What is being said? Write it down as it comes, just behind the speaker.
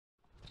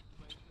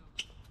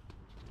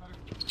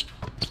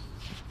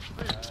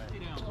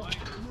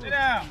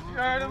out. You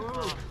heard him?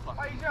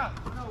 Why you jump?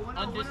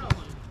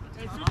 Undisciplined.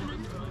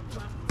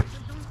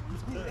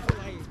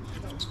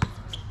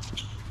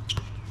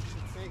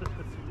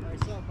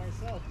 By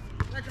yourself.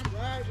 Right.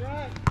 Oh,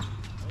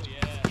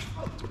 yeah.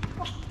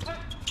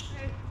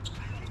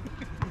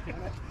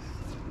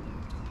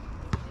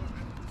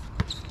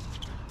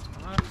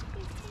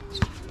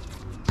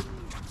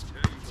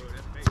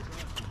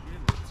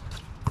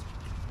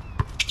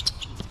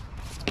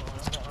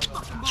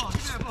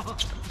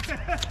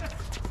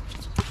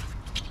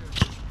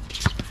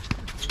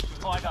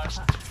 Oh, I got it.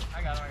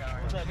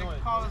 What's that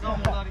noise? Call his own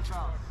bloody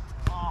foul.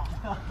 Oh,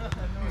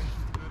 that noise.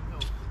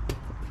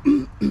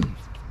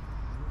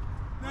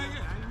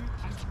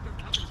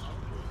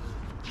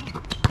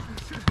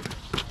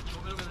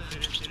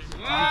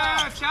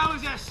 Yeah,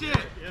 challenge that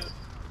shit. Yeah.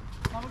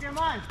 I'm gonna get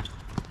mine.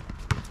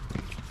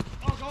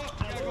 Oh, go.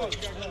 You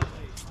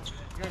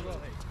gotta go.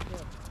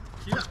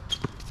 Yeah.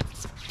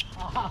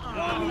 I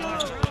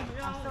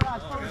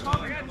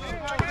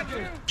got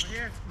you.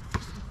 Here.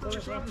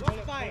 Don't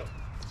fight.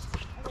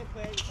 I can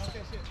play. Watch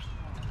that shit.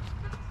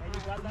 Hey, you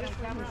got that on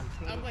camera?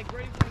 I'm like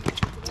ready for the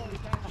ball on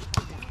camera.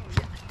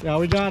 Yeah,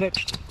 we got it.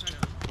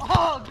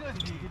 Oh, good.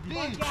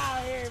 Fuck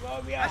out here,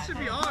 bro. That should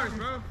be ours,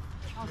 bro.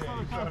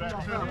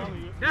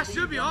 That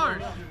should be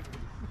ours.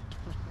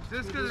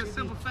 Just because of the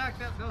simple fact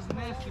that was a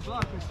nasty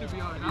block, it should be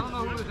ours. I don't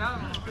know who was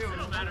out. I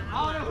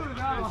don't know who was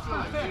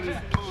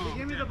out.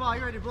 Give me the ball.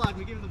 You already blocked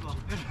me. Give me the ball.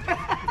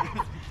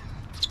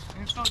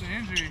 Insult to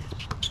injury.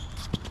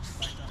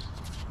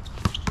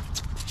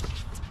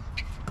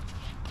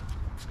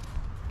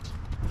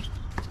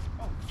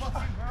 Oh, fuck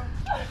you, bro.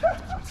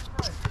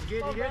 You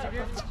good?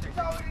 You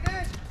saw what he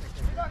did?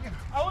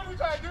 I wasn't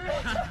trying to do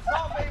this.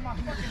 Saul made my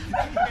fucking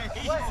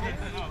What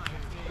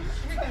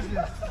is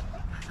this?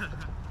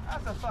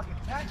 That's a fucking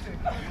tactic.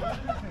 I'm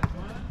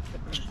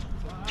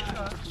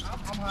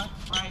high.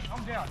 Right.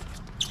 I'm down.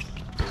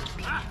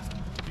 Ah.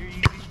 You're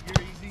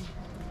easy.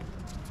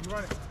 You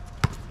run it.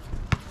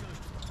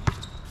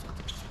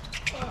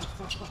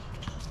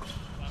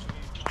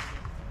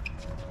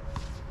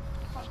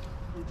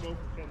 We both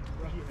come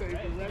right. You say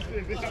direction,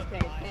 and then I tried to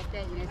pop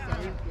out when I saw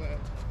him flat.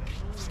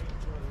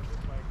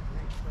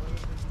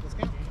 Let's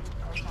go.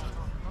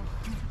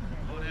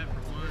 Hold that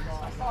for one.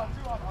 I saw it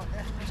too on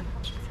there.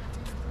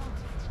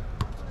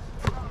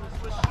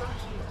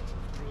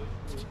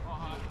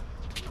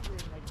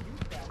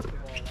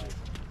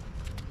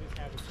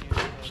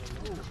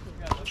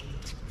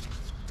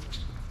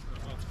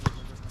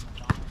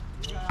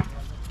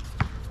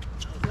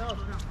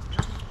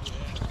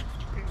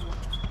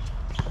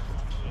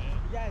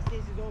 Yeah,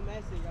 Casey, don't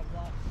mess it. You got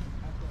blocked.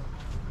 Back door.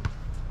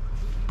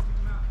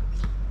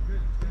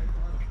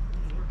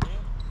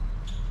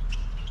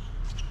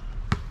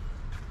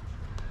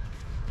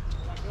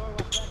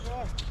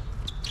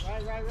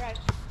 Right.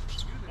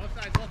 Both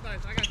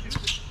sides. I got you.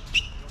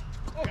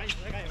 Oh,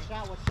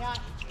 shot. What shot?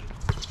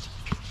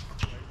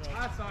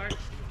 I'm sorry. I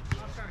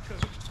was trying to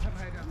cook. I have my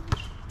head down.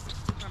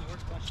 Trying to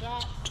work. What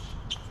shot?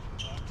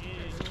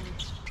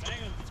 Bang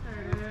him.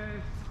 There it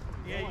is.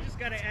 Yeah, you just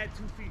gotta add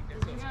 2 feet.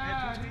 That's all. Yeah,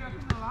 Add 2 dude, I feet.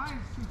 think the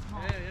line's too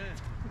small. Yeah.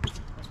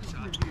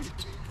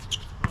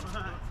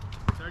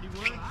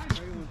 31.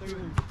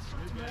 31.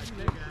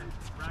 Good guy.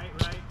 Right.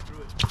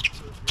 Through it.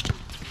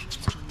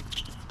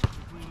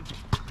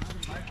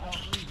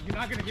 You're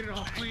not gonna get it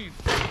all clean.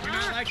 You're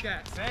not like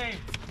that. Same.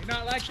 You're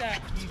not like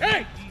that. Easy.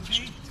 Hey!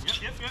 Easy.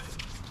 Yep.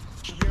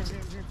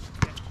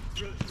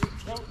 Here.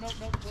 No.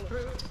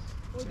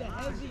 Oh, the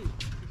heavy.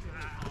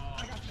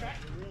 I got track.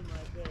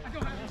 I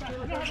don't have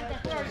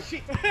it back.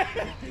 Shit. I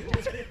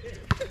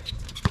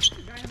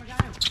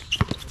got him.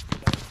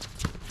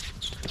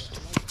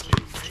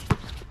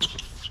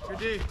 Good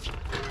D.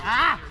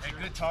 Ah! Hey,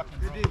 good talking,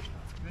 Good bro. D.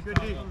 Good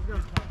D.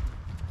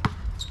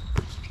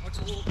 Watch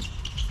the wall.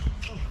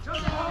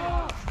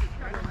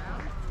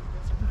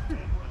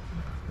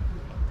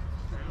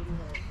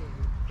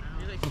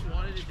 He like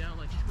swatted it down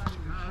like.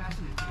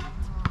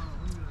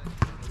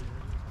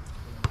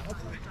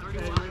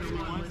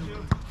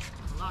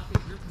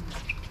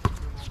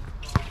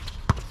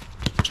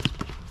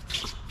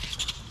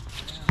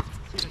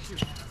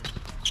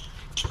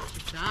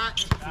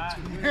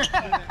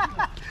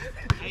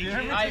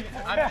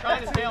 I'm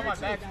trying to stay on my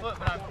back foot,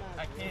 but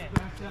I can't.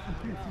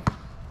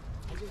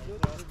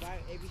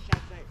 Every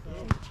shot night.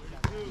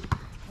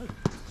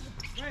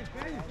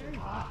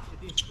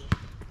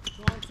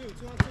 Two on two.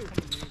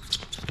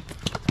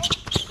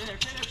 Stay there.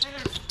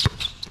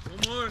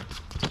 One more.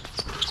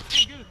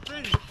 Hey, good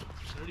finish.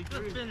 33.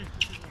 Good finish.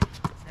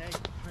 Hey,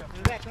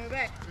 coming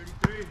back.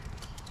 33.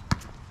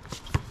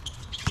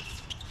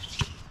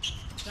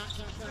 Shot.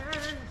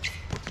 Hey.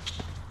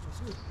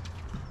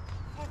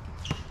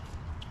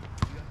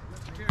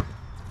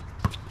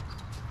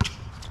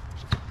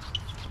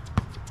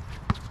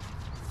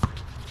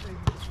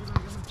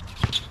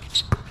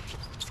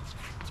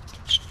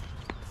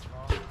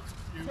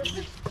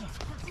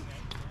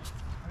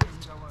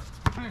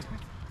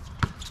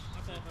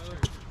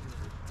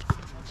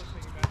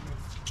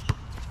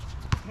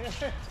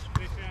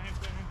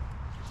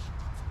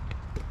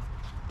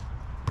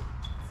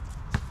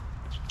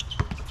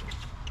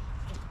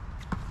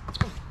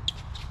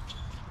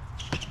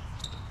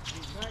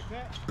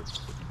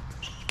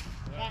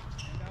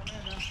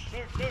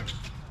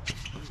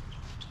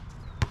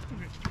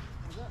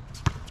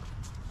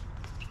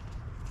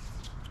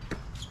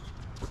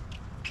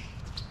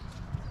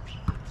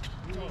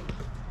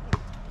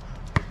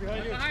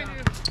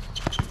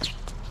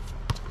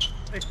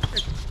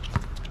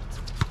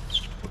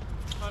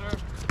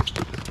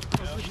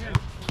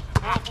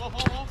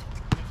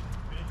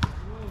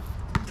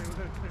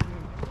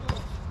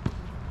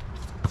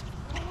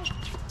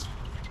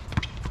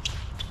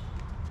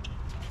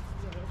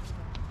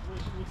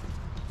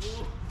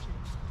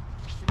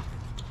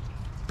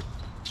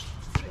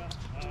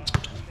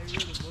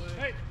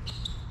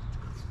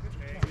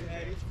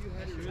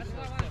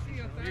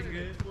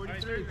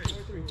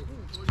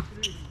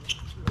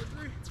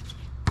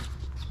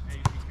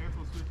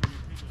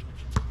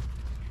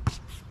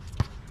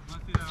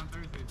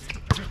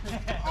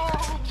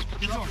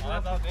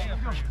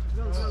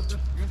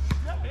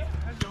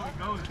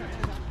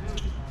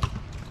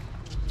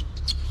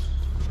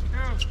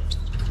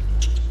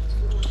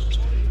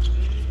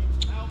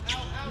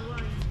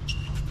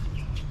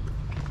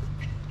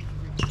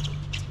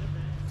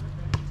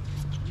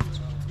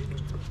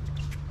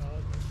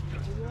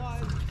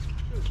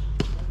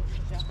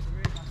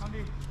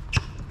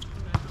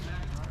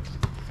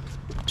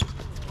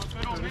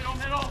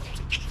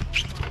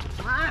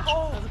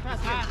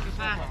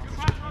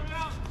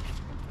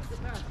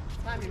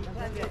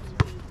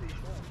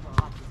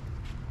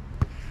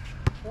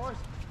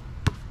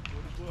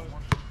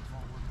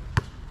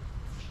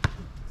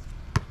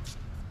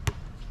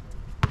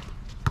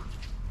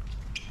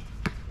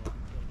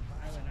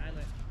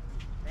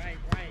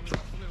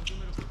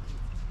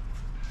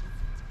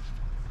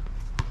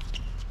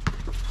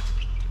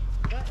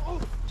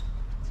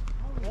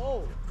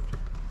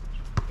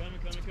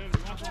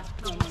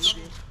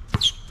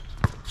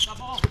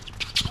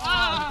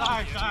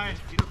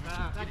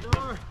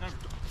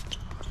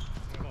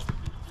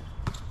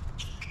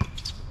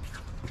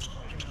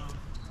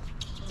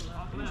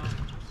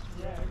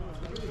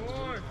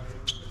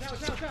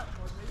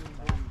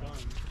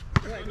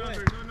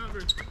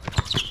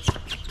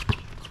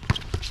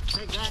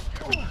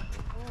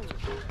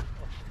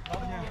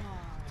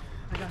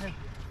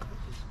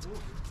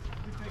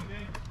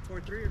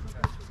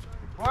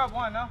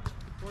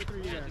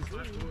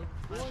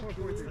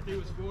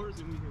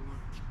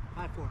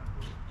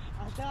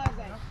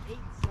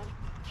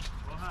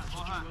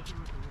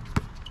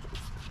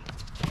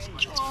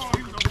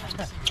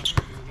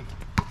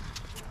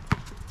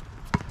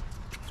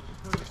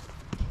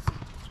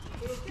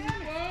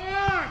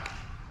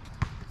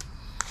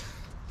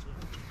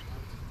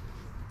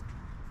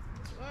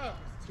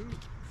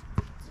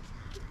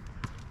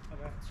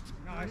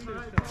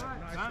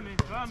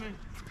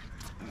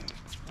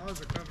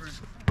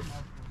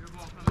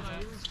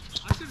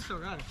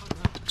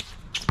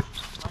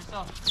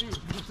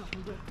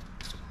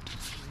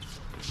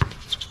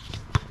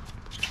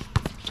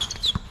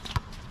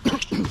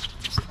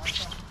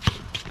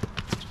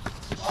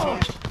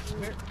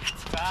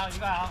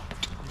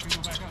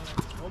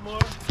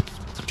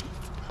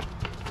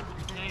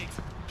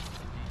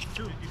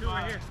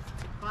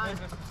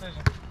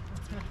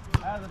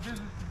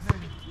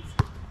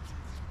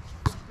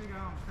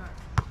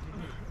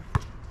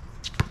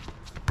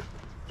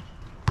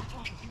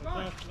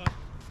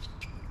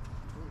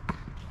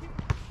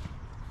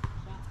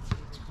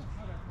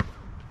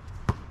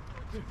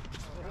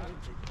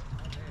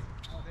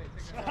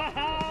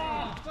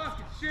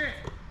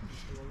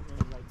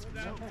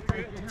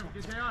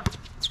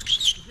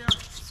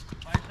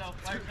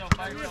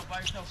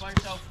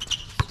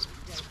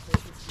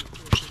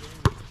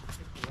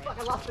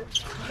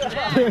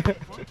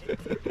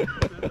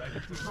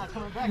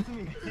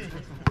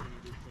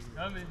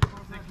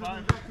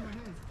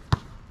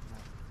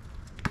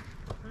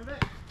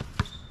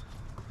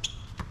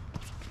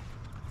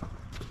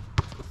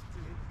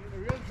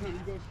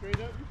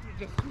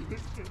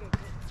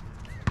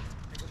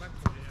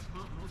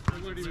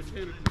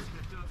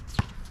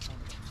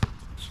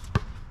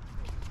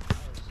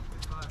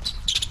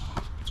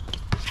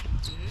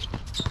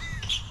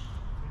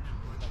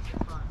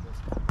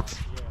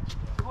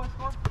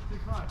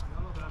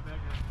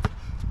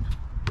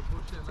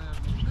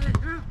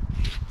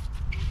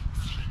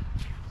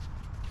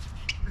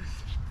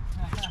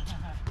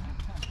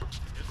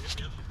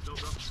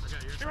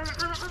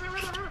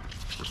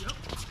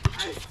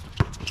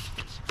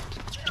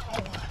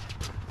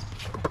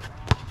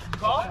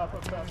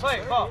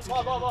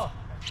 Ball.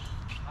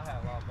 I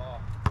had a long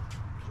ball.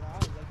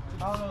 I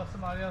don't know if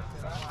somebody else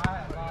did. I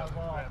had a long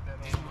ball.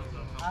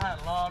 I had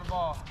a long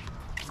ball.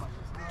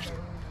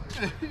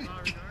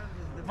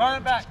 Run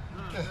it back.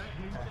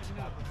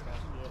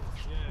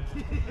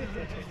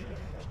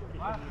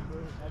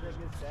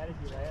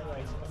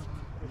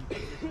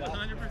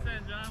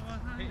 100%, John.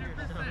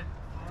 100%.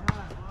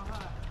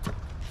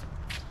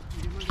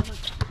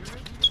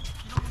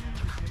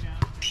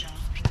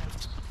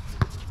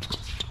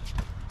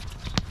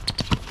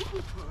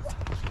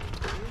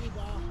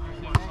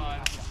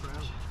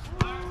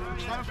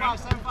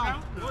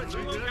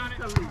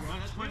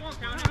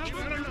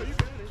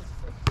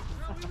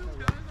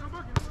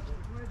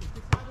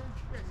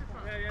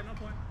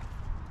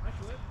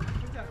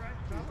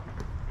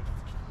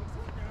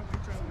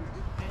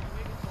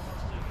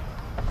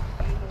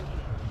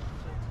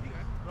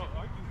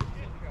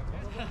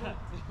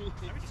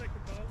 respect the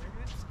ball.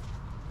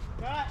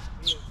 Cut.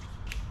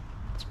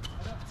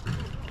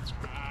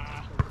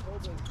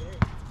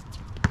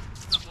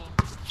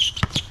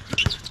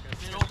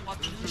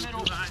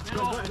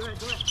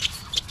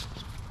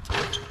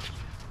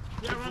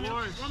 Yeah, run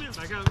him.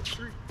 I got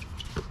 3.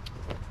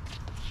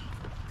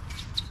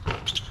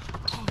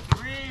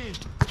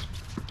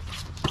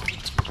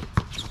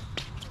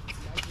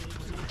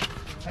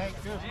 Hey,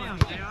 good. Damn,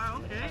 they are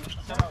okay.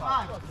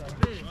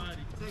 7-5. Big.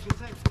 Take it,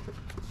 take it.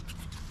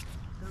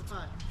 7-5.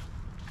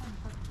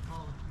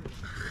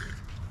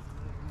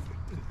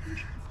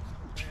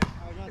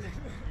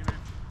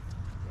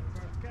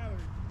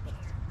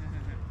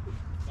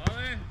 Ball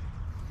in.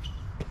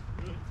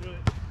 Do it.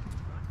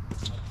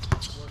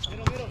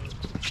 Middle.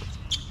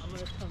 I'm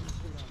gonna come and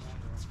shoot on that.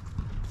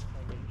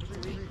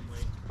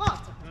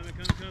 Fuck.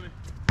 Coming.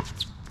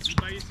 You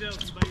by yourself.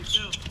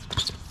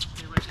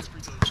 Stay right there,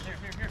 free throw.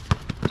 Here.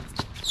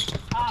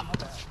 Ah, my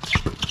bad.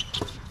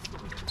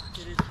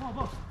 It is. Come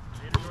on,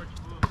 Later, George.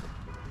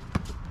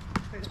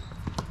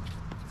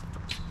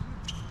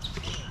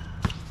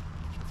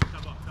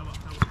 Come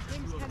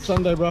up.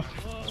 Sunday, bro. Oh my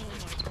God.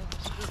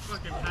 This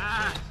fucking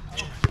pass.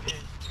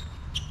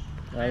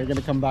 Yeah, you're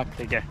gonna come back.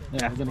 Take care.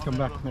 Yeah, you're gonna come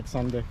back next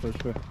Sunday for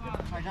sure.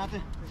 I got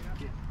it.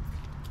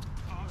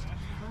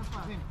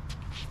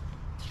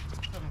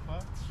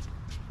 7-5.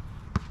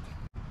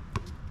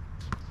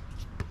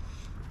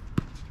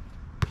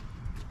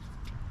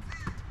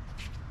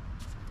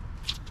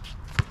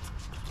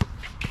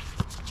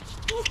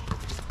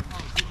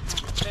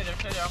 Stay there.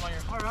 I'm on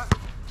your. All right.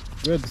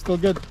 Good, still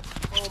good.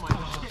 Oh my God.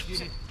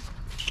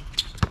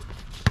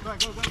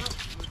 Go.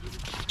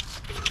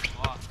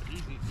 Wow,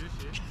 easy. Good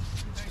shit.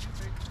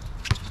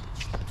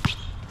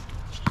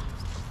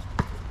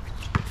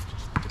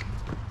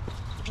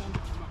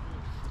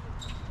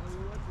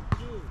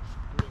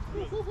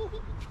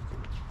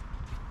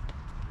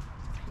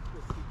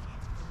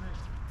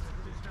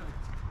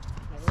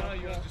 I saw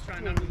you. I was just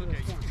trying not to look at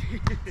you.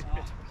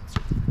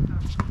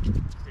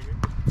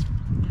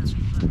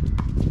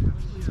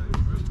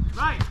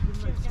 Right.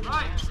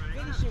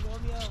 Finish it,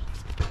 Romeo.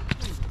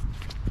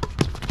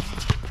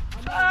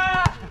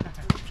 Ah!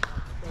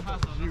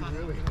 You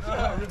really?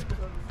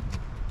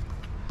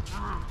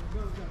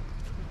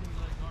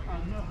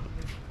 No.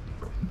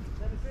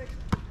 7-6.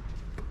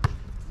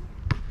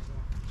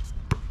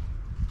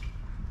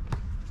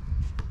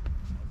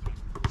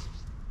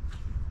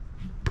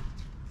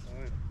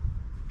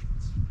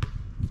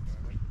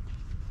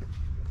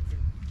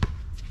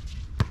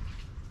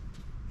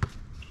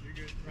 You're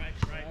good. Right.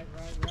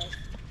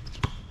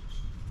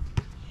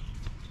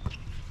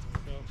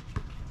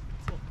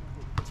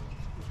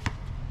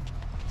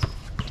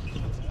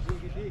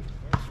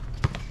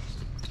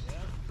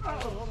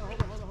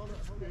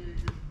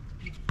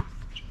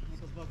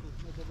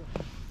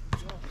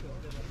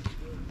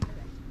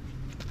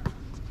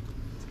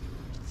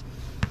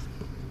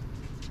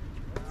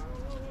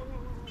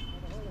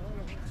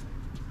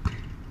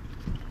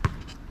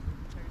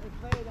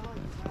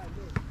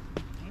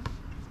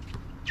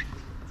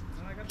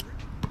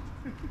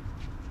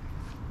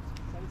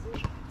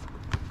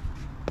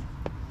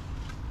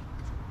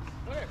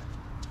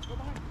 Hold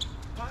on.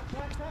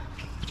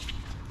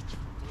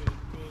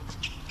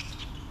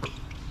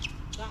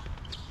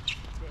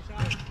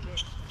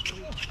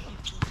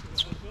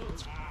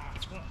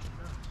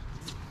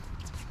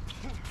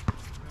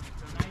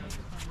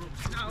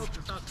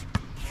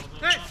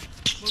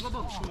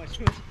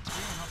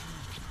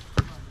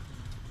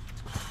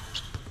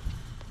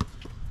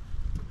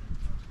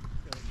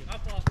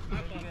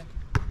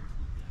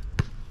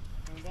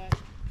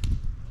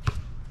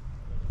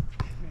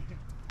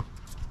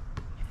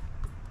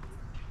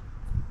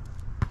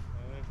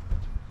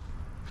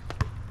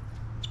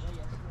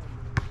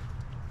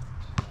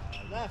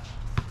 Left.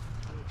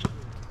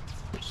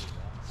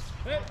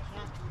 Hey.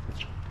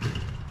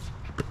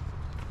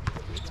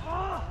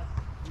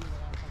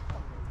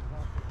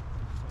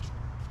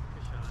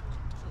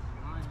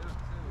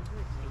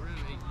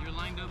 You're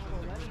lined up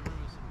with the room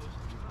is supposed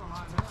to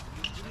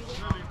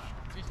be.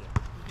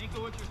 Think of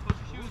what you're supposed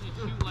to shoot and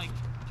shoot like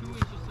 2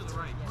 inches to the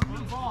right.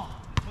 New ball.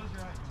 Close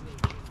your eyes.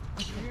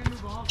 You hear a new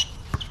ball?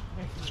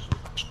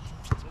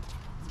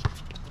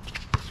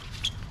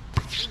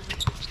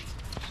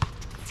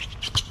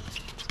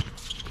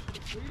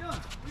 What are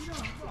you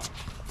doing?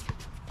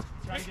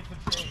 Try to get some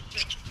shade.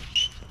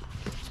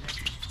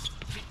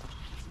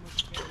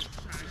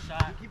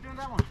 Shot. Keep doing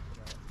that one.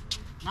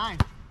 9.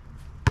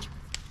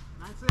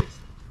 9-6.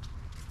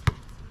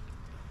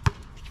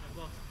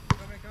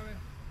 Coming.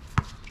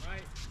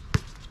 Right.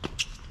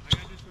 I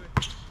got this way.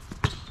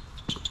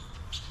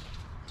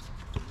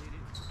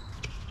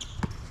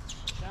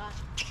 Shot.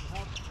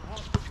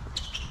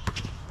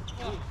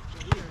 Help.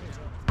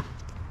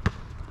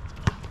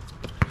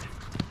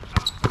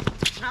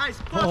 Nice.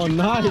 Oh,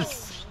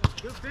 nice.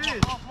 Good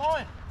finish.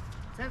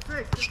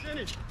 10-6. Good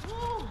finish.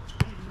 Woo.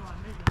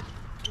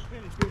 Good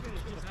finish.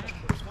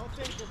 Don't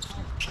take this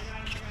time. I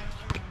got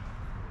it.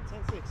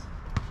 10-6.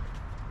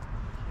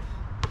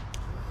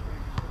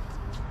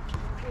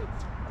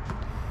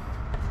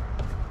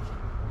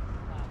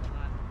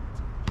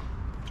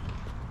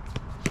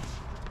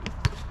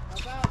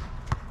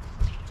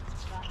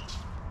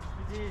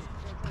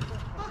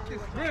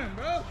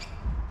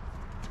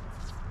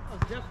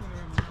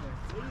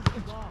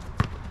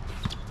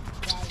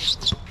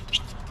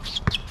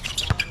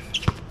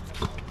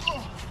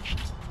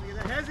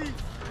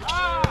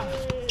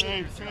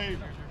 Hey.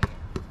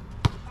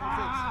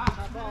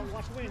 Top ball,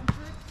 watch win.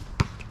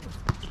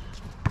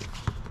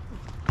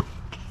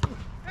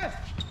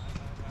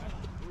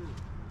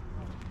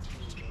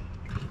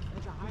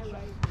 That's a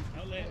highlight.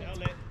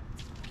 Outlet.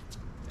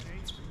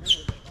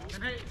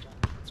 And hey.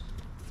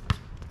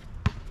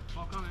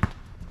 Ball coming.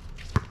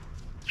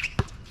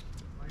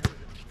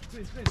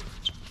 Spin.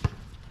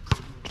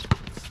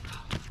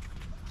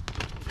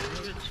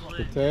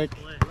 Good take.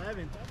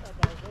 11.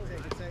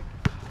 Good take.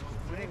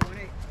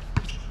 1-8.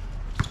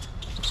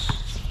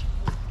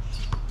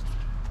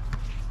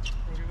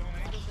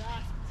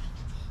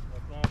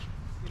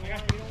 I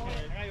got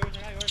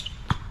yours.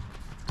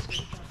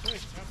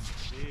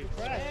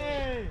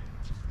 Hey!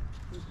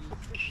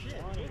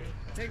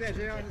 Take that,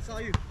 JR. That's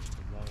all you.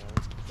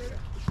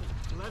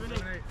 11-8.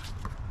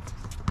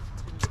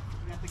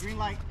 We got the green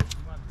light.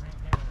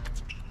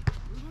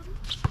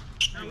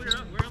 No, we're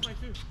up by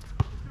 2. 11-8.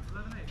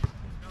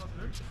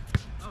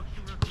 Oh,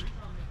 shoot, we're up 3.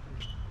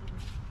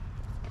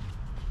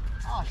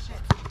 Oh,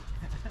 shit.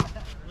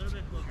 A little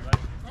bit closer.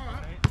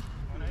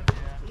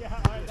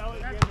 Yeah, that was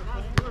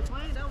you were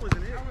playing? That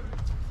wasn't it.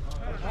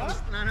 Huh?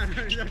 No,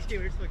 just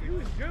kidding. We're just He fucking.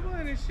 was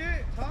dribbling and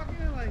shit,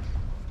 talking like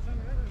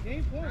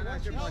game point. No,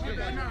 Watch your ball, your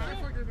your shit. ball. I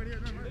fucked everybody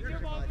up. No, We're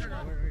fucking.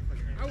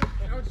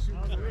 I would shoot.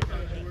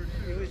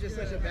 It was just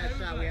such a bad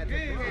shot. We had to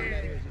Yeah.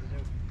 that it was just a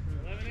joke.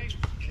 11-8.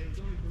 It was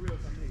only for real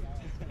for me.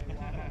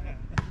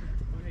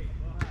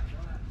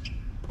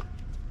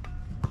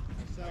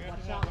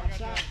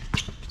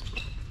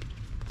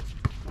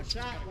 Watch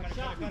out.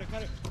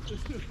 Cut it.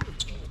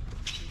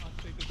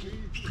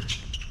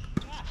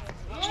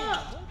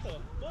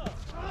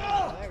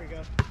 There we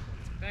go.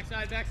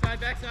 Backside. I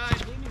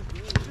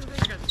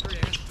got 3.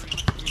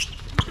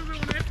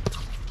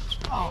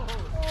 Oh,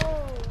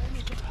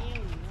 almost an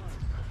alien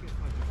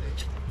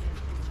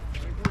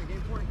one.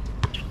 Game point.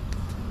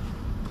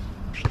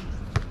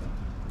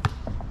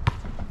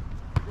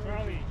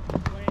 Charlie,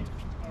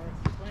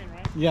 playing,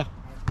 right? Yeah.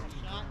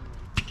 Shot.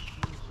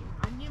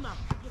 I need my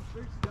freaking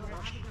first goal. I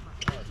haven't got my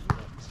first one.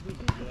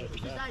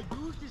 This guy,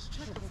 dude, just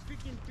took a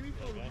freaking 3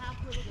 from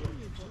halfway. Look what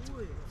you do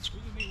it.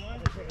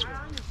 I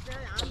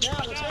understand. I'm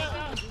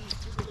not.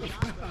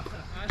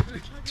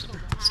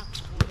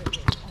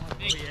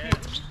 Hey,